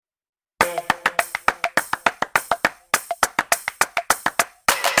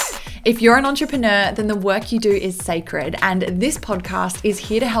If you're an entrepreneur, then the work you do is sacred, and this podcast is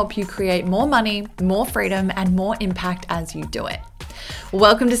here to help you create more money, more freedom, and more impact as you do it.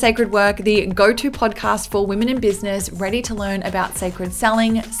 Welcome to Sacred Work, the go-to podcast for women in business ready to learn about sacred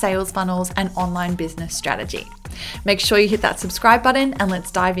selling, sales funnels, and online business strategy. Make sure you hit that subscribe button and let's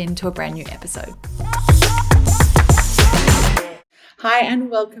dive into a brand new episode. Hi and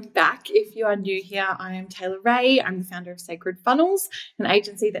welcome back. If you are new here, I am Taylor Ray. I'm the founder of Sacred Funnels, an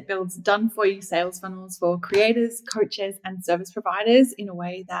agency that builds done-for-you sales funnels for creators, coaches, and service providers in a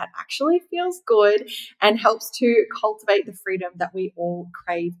way that actually feels good and helps to cultivate the freedom that we all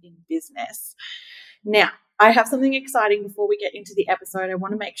crave in business. Now, I have something exciting before we get into the episode. I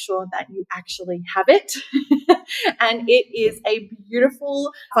want to make sure that you actually have it. And it is a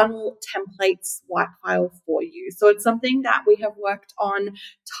beautiful funnel template swipe file for you. So it's something that we have worked on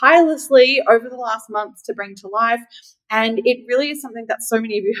tirelessly over the last months to bring to life. And it really is something that so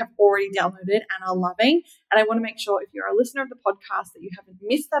many of you have already downloaded and are loving. And I want to make sure if you're a listener of the podcast that you haven't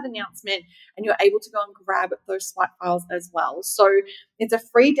missed that announcement and you're able to go and grab those swipe files as well. So it's a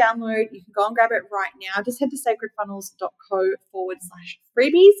free download. You can go and grab it right now. Just head to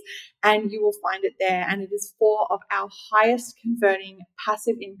sacredfunnels.co/freebies and you will find it there. And it is 4 of our highest converting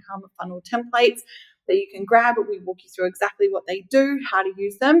passive income funnel templates that you can grab. We walk you through exactly what they do, how to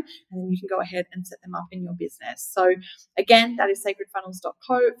use them, and then you can go ahead and set them up in your business. So again, that is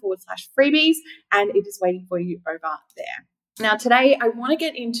sacredfunnels.co/freebies, and it is waiting for you over there. Now, today I want to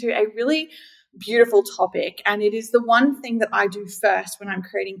get into a really beautiful topic, and it is the one thing that I do first when I'm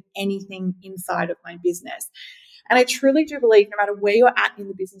creating anything inside of my business. And I truly do believe no matter where you're at in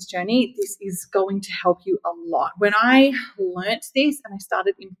the business journey, this is going to help you a lot. When I learnt this and I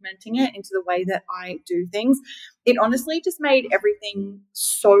started implementing it into the way that I do things, it honestly just made everything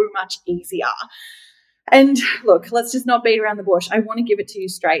so much easier. And look, let's just not beat around the bush. I want to give it to you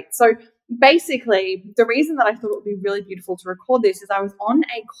straight. So basically, the reason that I thought it would be really beautiful to record this is I was on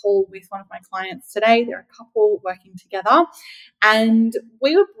a call with one of my clients today. They're a couple working together, and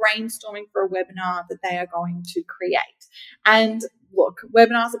we were brainstorming for a webinar that they are going to create. And look,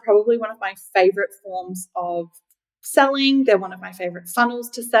 webinars are probably one of my favorite forms of selling. They're one of my favorite funnels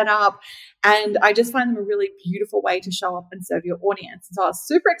to set up, and I just find them a really beautiful way to show up and serve your audience. So I was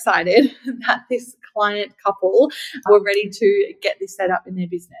super excited that this client couple were ready to get this set up in their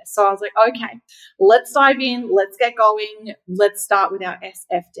business. So I was like, okay, let's dive in, let's get going, let's start with our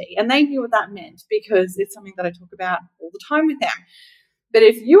SFD. And they knew what that meant because it's something that I talk about all the time with them. But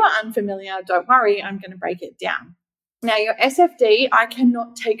if you are unfamiliar, don't worry, I'm going to break it down. Now, your SFD, I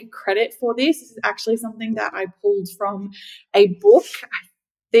cannot take credit for this. This is actually something that I pulled from a book. I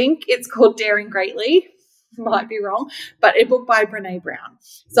think it's called Daring Greatly. Might be wrong, but a book by Brené Brown.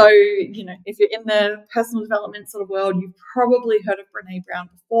 So, if you're in the personal development sort of world, you've probably heard of Brené Brown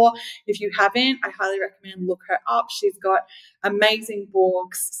before. If you haven't, I highly recommend look her up. She's got amazing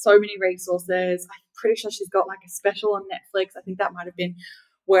books, so many resources. I'm pretty sure she's got like a special on Netflix. I think that might have been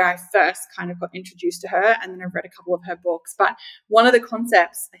where I first kind of got introduced to her, and then I've read a couple of her books. But one of the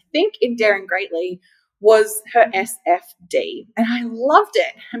concepts, I think, in Daring Greatly was her SFD, and I loved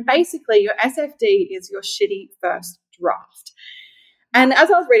it. And basically, your SFD is your shitty first draft. And as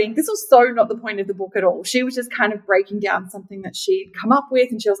I was reading, this was so not the point of the book at all. She was just kind of breaking down something that she'd come up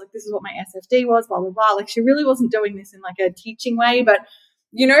with, and she was like, this is what my SFD was, blah, blah, blah. Like, she really wasn't doing this in like a teaching way, but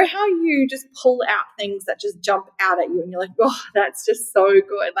you know how you just pull out things that just jump out at you and you're like, oh, that's just so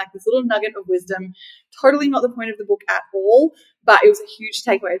good. Like this little nugget of wisdom, totally not the point of the book at all, but it was a huge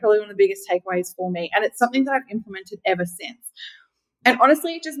takeaway, probably one of the biggest takeaways for me. And it's something that I've implemented ever since. And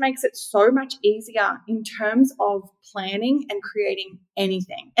honestly, it just makes it so much easier in terms of planning and creating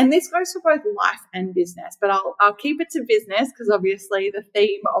anything. And this goes for both life and business, but I'll keep it to business because obviously the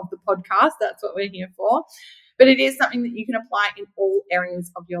theme of the podcast, that's what we're here for. But it is something that you can apply in all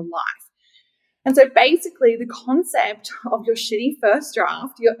areas of your life. And so basically the concept of your shitty first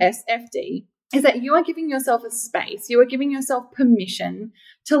draft, your SFD, is that you are giving yourself a space, you are giving yourself permission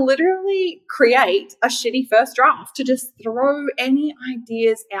to literally create a shitty first draft, to just throw any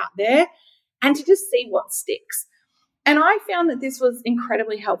ideas out there and to just see what sticks. And I found that this was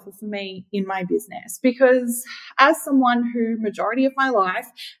incredibly helpful for me in my business because as someone who majority of my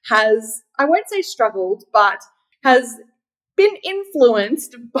life has, I won't say struggled, but has been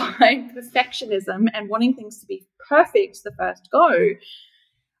influenced by perfectionism and wanting things to be perfect the first go,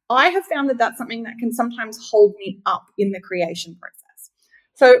 I have found that that's something that can sometimes hold me up in the creation process.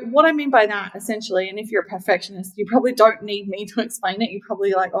 So what I mean by that essentially, and if you're a perfectionist, you probably don't need me to explain it. You're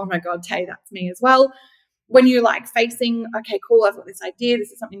probably like, oh my God, Tay, that's me as well. When you're like facing, okay, cool, I've got this idea, this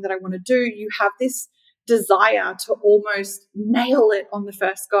is something that I want to do, you have this desire to almost nail it on the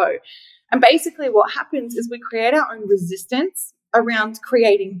first go. And basically what happens is we create our own resistance around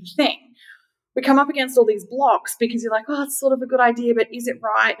creating the thing. We come up against all these blocks because you're like, oh, it's sort of a good idea, but is it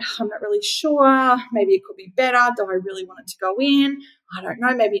right? I'm not really sure. Maybe it could be better. Do I really want it to go in? I don't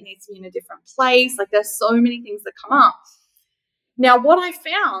know. Maybe it needs to be in a different place. Like, there's so many things that come up. Now, what I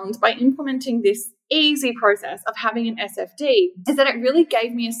found by implementing this easy process of having an SFD is that it really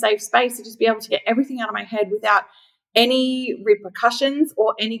gave me a safe space to just be able to get everything out of my head without any repercussions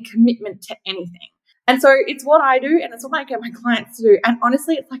or any commitment to anything. And so it's what I do, and it's what I get my clients to do. And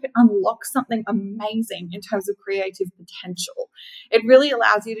honestly, it's like it unlocks something amazing in terms of creative potential. It really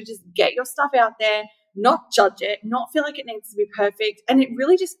allows you to just get your stuff out there, not judge it, not feel like it needs to be perfect. And it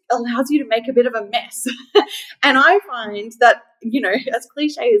really just allows you to make a bit of a mess. And I find that, as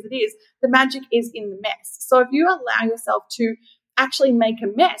cliche as it is, the magic is in the mess. So if you allow yourself to actually make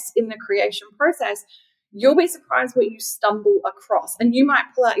a mess in the creation process, you'll be surprised what you stumble across. And you might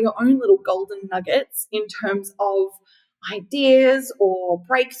pull out your own little golden nuggets in terms of ideas or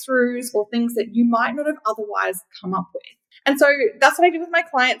breakthroughs or things that you might not have otherwise come up with. And so that's what I did with my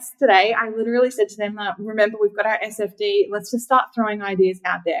clients today. I literally said to them, remember, we've got our SFD. Let's just start throwing ideas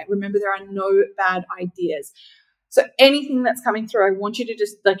out there. Remember, there are no bad ideas. So anything that's coming through, I want you to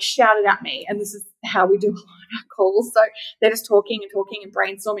just shout it at me. And this is how we do a lot of our calls. So they're just talking and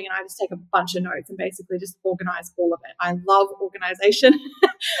brainstorming, and I just take a bunch of notes and basically just organize all of it. I love organization.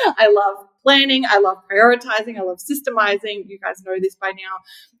 I love planning. I love prioritizing. I love systemizing. You guys know this by now.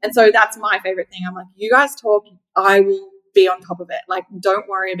 And so that's my favorite thing. I'm like, you guys talk, I will be on top of it. Don't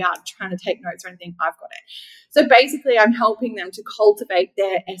worry about trying to take notes or anything. I've got it. So basically, I'm helping them to cultivate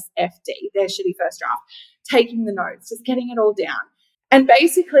their SFD, their shitty first draft, taking the notes, just getting it all down. And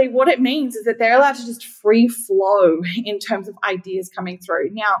basically what it means is that they're allowed to just free flow in terms of ideas coming through.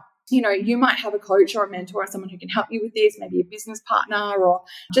 Now, you might have a coach or a mentor or someone who can help you with this, maybe a business partner or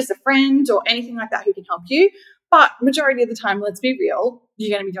just a friend or anything like that who can help you. But majority of the time, let's be real,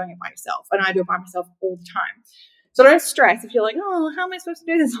 you're going to be doing it by yourself. And I do it by myself all the time. So don't stress if you're like, oh, how am I supposed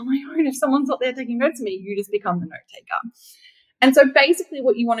to do this on my own? If someone's not there taking notes of me, you just become the note taker. And so basically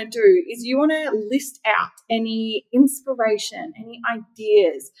what you want to do is you want to list out any inspiration, any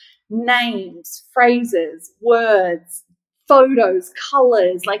ideas, names, phrases, words, photos,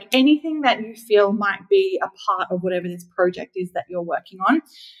 colors, anything that you feel might be a part of whatever this project is that you're working on.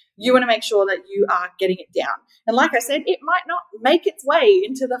 You want to make sure that you are getting it down. And like I said, it might not make its way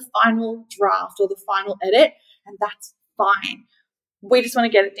into the final draft or the final edit, and that's fine. We just want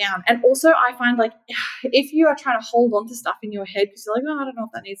to get it down. And also I find if you are trying to hold on to stuff in your head because you're like, oh, I don't know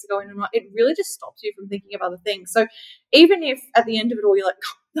if that needs to go in or not, it really just stops you from thinking of other things. So even if at the end of it all you're like,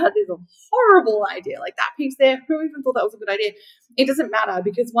 oh, that is a horrible idea, that piece there, who even thought that was a good idea? It doesn't matter,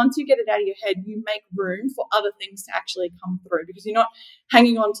 because once you get it out of your head, you make room for other things to actually come through, because you're not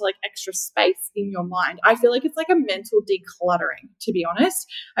hanging on to extra space in your mind. I feel like it's a mental decluttering, to be honest.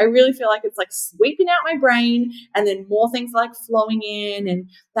 I really feel like it's sweeping out my brain, and then more things flowing in, and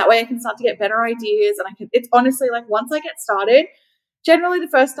that way I can start to get better ideas. And it's honestly once I get started, generally the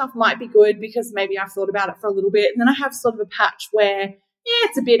first stuff might be good because maybe I've thought about it for a little bit, and then I have sort of a patch where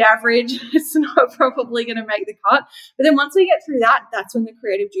it's a bit average. It's not probably going to make the cut. But then once we get through that, that's when the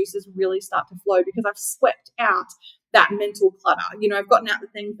creative juices really start to flow, because I've swept out that mental clutter. I've gotten out the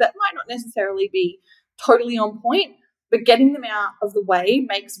things that might not necessarily be totally on point, but getting them out of the way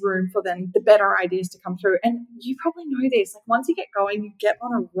makes room for then the better ideas to come through. And you probably know this, once you get going, you get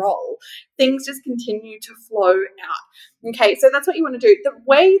on a roll. Things just continue to flow out. Okay, so that's what you want to do. The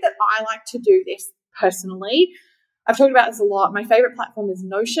way that I like to do this personally, I've talked about this a lot. My favorite platform is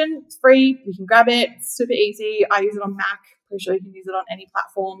Notion. It's free. You can grab it. It's super easy. I use it on Mac. Pretty sure you can use it on any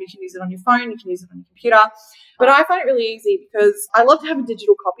platform. You can use it on your phone. You can use it on your computer. But I find it really easy because I love to have a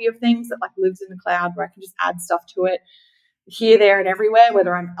digital copy of things that lives in the cloud, where I can just add stuff to it here, there, and everywhere,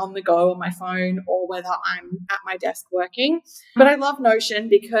 whether I'm on the go on my phone or whether I'm at my desk working. But I love Notion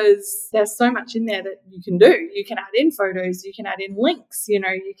because there's so much in there that you can do. You can add in photos, you can add in links, you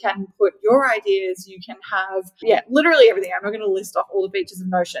can put your ideas, you can have, literally everything. I'm not going to list off all the features of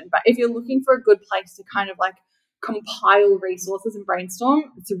Notion, but if you're looking for a good place to kind of compile resources and brainstorm,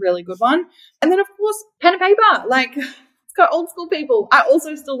 it's a really good one. And then of course, pen and paper, it's got old school people. I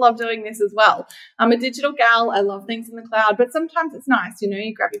also still love doing this as well. I'm a digital gal. I love things in the cloud, but sometimes it's nice,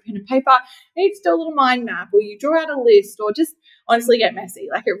 you grab your pen and paper and you just do a little mind map, or you draw out a list, or just honestly get messy.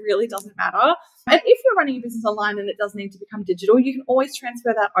 It really doesn't matter. And if you're running a business online and it does need to become digital, you can always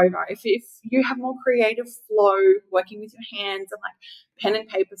transfer that over. If you have more creative flow working with your hands and pen and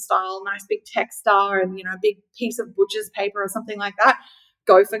paper style, nice big text star and, a big piece of butcher's paper or something like that,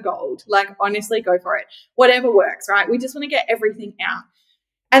 go for gold. Like, honestly, go for it. Whatever works, right? We just want to get everything out.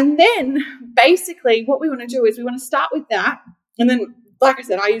 And then basically what we want to do is we want to start with that. And then, like I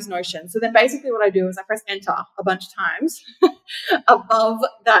said, I use Notion. So then basically what I do is I press enter a bunch of times above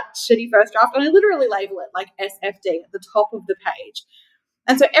that shitty first draft. And I literally label it like SFD at the top of the page.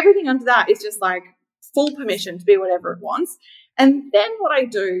 And so everything under that is just like full permission to be whatever it wants. And then what I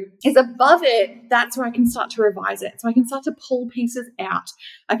do is above it, that's where I can start to revise it. So I can start to pull pieces out.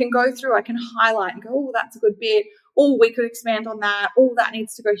 I can go through, I can highlight and go, oh, that's a good bit. Oh, we could expand on that. Oh, that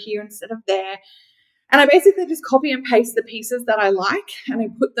needs to go here instead of there. And I basically just copy and paste the pieces that I like and I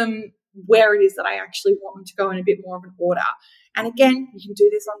put them where it is that I actually want them to go in a bit more of an order. And again, you can do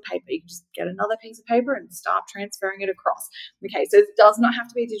this on paper. You can just get another piece of paper and start transferring it across. Okay, so it does not have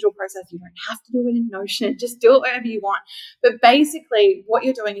to be a digital process. You don't have to do it in Notion. Just do it wherever you want. But basically, what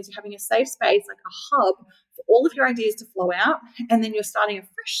you're doing is you're having a safe space, like a hub, for all of your ideas to flow out. And then you're starting a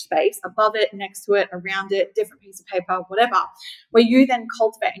fresh space above it, next to it, around it, different piece of paper, whatever, where you then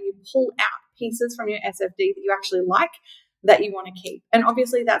cultivate and you pull out pieces from your SFD that you actually like, that you want to keep. And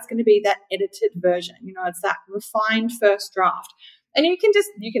obviously that's going to be that edited version. It's that refined first draft. And you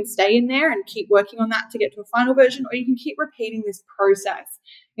can stay in there and keep working on that to get to a final version, or you can keep repeating this process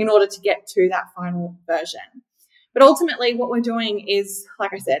in order to get to that final version. But ultimately what we're doing is,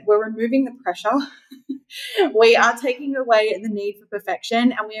 like I said, we're removing the pressure. We are taking away the need for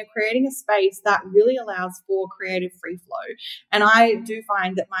perfection, and we are creating a space that really allows for creative free flow. And I do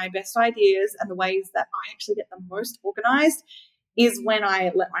find that my best ideas and the ways that I actually get the most organized is when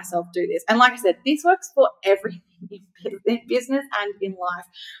I let myself do this. And like I said, this works for everything in business and in life.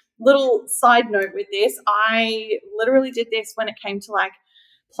 Little side note with this, I literally did this when it came to like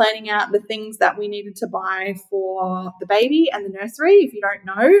planning out the things that we needed to buy for the baby and the nursery. If you don't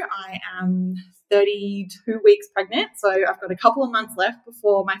know, I am 32 weeks pregnant, so I've got a couple of months left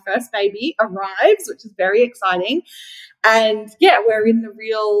before my first baby arrives, which is very exciting. And yeah, we're in the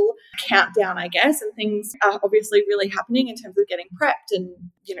real countdown, I guess, and things are obviously really happening in terms of getting prepped and,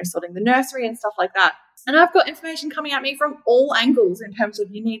 sorting the nursery and stuff like that. And I've got information coming at me from all angles in terms of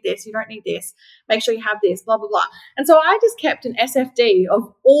you need this, you don't need this, make sure you have this, blah, blah, blah. And so I just kept an SFD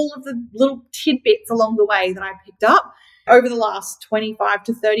of all of the little tidbits along the way that I picked up over the last 25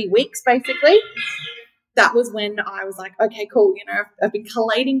 to 30 weeks, basically. That was when I was like, okay, cool. I've been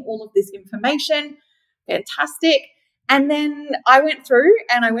collating all of this information. Fantastic. And then I went through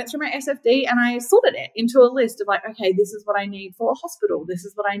my SFD and I sorted it into a list of like, okay, this is what I need for a hospital. This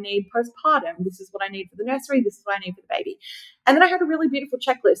is what I need postpartum. This is what I need for the nursery. This is what I need for the baby. And then I had a really beautiful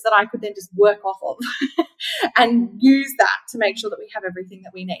checklist that I could then just work off of and use that to make sure that we have everything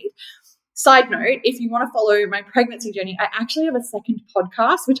that we need. Side note, if you want to follow my pregnancy journey, I actually have a second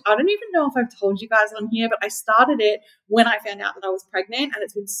podcast, which I don't even know if I've told you guys on here, but I started it when I found out that I was pregnant, and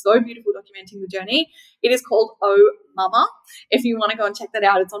it's been so beautiful documenting the journey. It is called Oh Mama. If you want to go and check that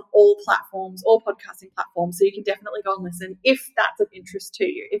out, it's on all platforms, all podcasting platforms, so you can definitely go and listen if that's of interest to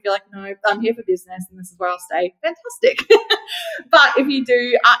you. If you're like, no, I'm here for business and this is where I'll stay, fantastic. But if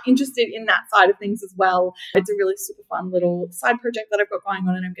you are interested in that side of things as well, it's a really super fun little side project that I've got going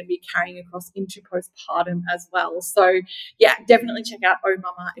on, and I'm going to be carrying across into postpartum as well. So yeah, definitely check out Oh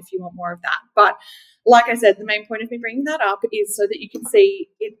Mama if you want more of that. But like I said, the main point of me bringing that up is so that you can see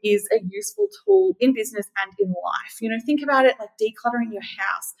it is a useful tool in business and in life. Think about it like decluttering your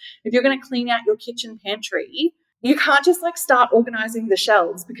house. If you're going to clean out your kitchen pantry, you can't just like start organizing the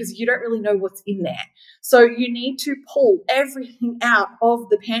shelves because you don't really know what's in there. So you need to pull everything out of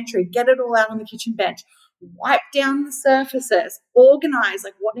the pantry, get it all out on the kitchen bench, wipe down the surfaces, organize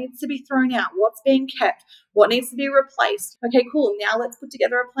like what needs to be thrown out, what's being kept, what needs to be replaced. Okay, cool. Now let's put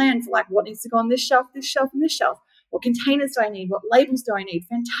together a plan for like what needs to go on this shelf, and this shelf. What containers do I need? What labels do I need?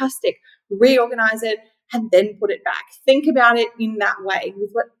 Fantastic. Reorganize it and then put it back. Think about it in that way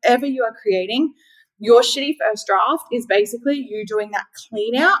with whatever you are creating. Your shitty first draft is basically you doing that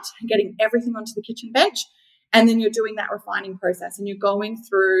clean out and getting everything onto the kitchen bench. And then you're doing that refining process and you're going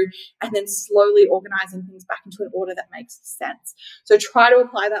through and then slowly organizing things back into an order that makes sense. So try to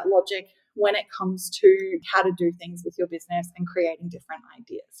apply that logic when it comes to how to do things with your business and creating different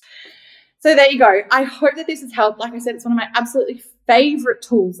ideas. So there you go. I hope that this has helped. Like I said, it's one of my absolutely favorite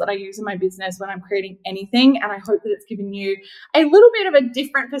tools that I use in my business when I'm creating anything. And I hope that it's given you a little bit of a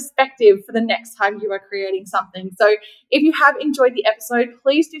different perspective for the next time you are creating something. So if you have enjoyed the episode,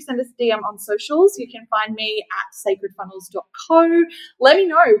 please do send us a DM on socials. You can find me at sacredfunnels.co. Let me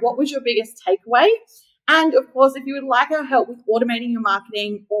know what was your biggest takeaway. And of course, if you would like our help with automating your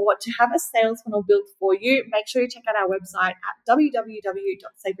marketing or to have a sales funnel built for you, make sure you check out our website at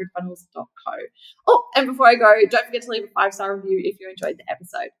www.sacredfunnels.co. Oh, and before I go, don't forget to leave a 5-star review if you enjoyed the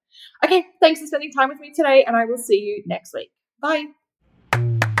episode. Okay, thanks for spending time with me today, and I will see you next week. Bye.